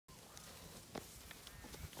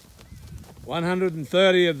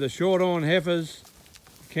130 of the Shorthorn Heifers,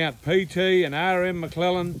 count PT and RM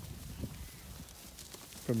McClellan,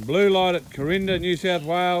 from Blue Light at Corinda, New South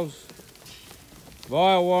Wales,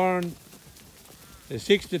 via Warren. They're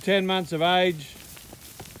 6 to 10 months of age.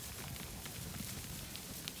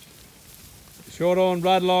 Shorthorn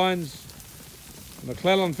bloodlines. The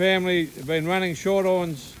McClellan family have been running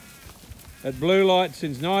Shorthorns at Blue Light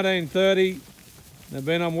since 1930. They've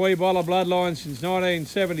been on Wee Boller bloodline since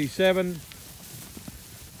 1977,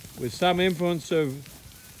 with some influence of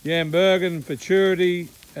Yambergen, Futurity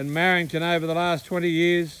and Marrington over the last 20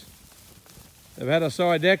 years. They've had a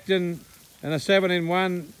Sidecton and a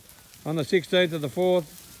 7-in-1 on the 16th of the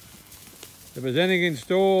 4th. They're presenting in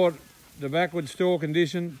store, the backward store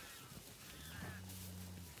condition.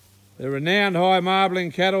 They're renowned high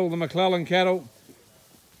marbling cattle, the McClellan cattle,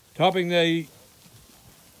 topping the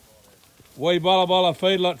Wee Boller Boller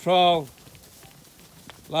feedlot trial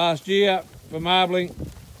last year for marbling.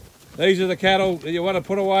 These are the cattle that you want to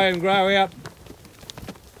put away and grow out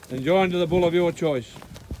and join to the bull of your choice.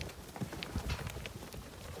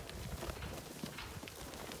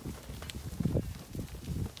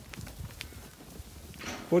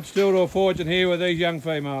 Put still to a fortune here with these young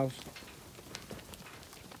females.